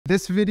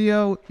This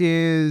video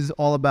is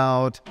all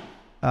about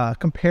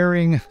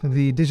comparing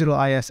the digital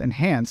IS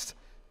enhanced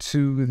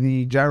to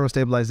the gyro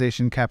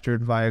stabilization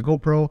captured via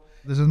GoPro.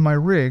 This is my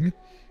rig.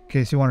 In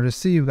case you wanted to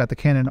see, we've got the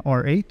Canon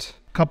R8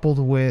 coupled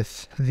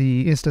with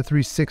the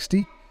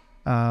Insta360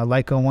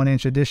 Leica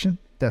 1-inch edition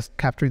that's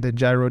capturing the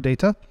gyro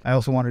data. I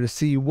also wanted to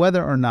see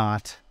whether or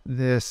not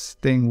this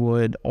thing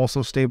would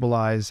also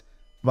stabilize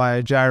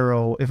via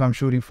gyro if I'm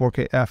shooting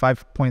 4K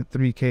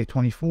 5.3K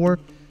 24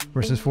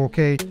 versus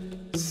 4K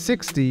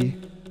 60,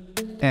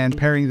 and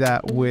pairing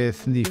that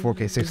with the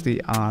 4K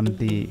 60 on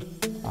the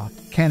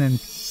Canon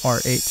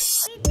R8.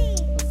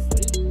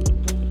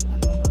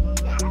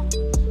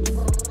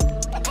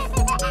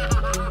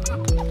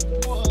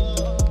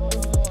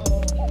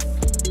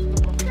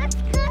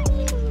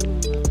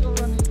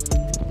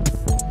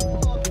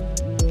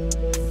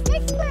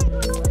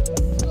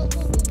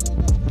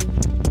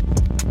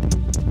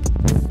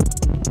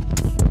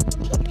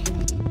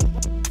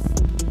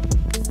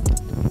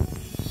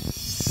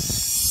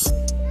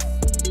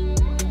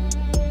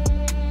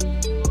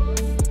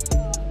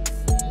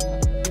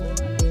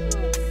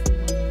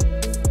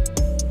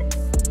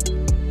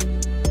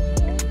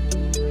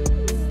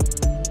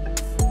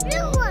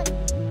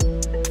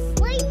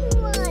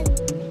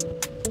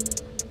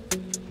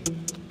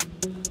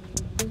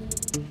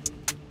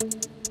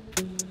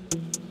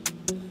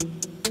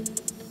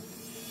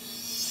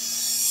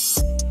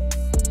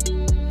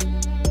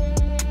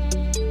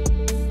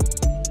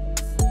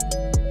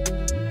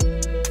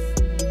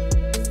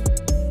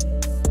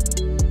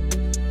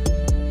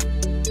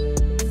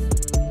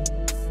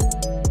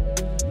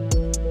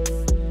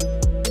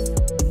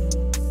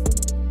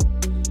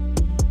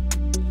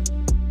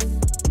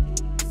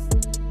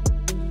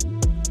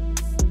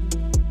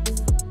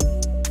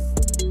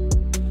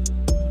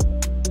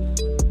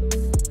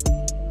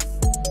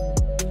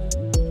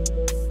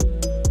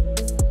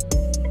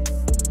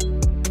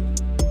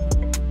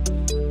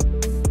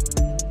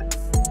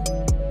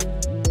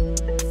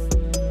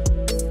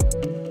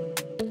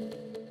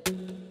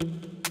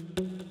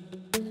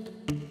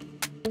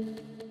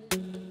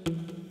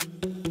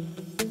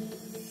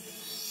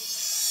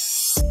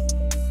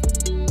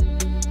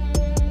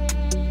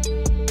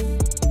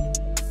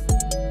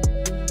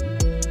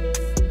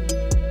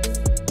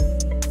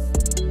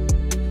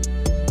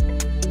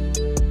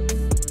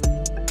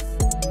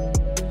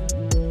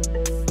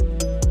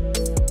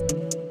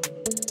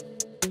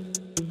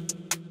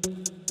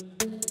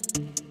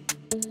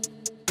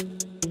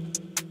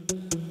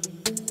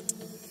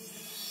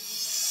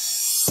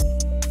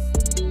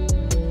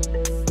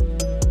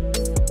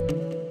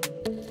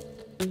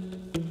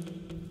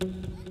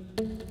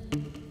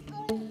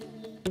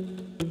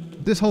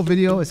 This whole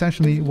video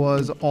essentially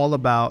was all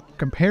about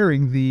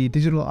comparing the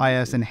digital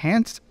IS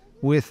enhanced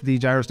with the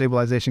gyro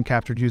stabilization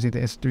captured using the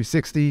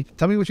Insta360.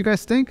 Tell me what you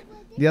guys think.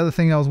 The other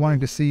thing I was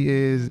wanting to see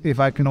is if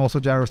I can also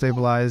gyro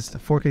stabilize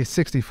 4K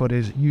 60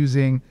 footage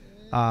using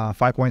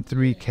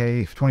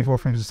 5.3K 24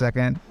 frames a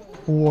second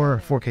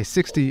or 4K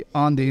 60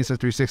 on the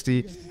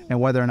Insta360,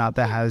 and whether or not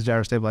that has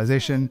gyro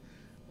stabilization.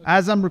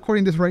 As I'm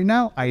recording this right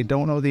now, I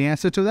don't know the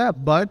answer to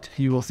that, but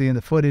you will see in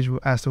the footage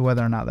as to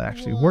whether or not that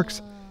actually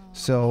works.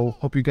 So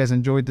hope you guys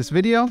enjoyed this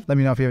video. Let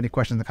me know if you have any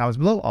questions in the comments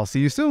below. I'll see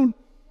you soon.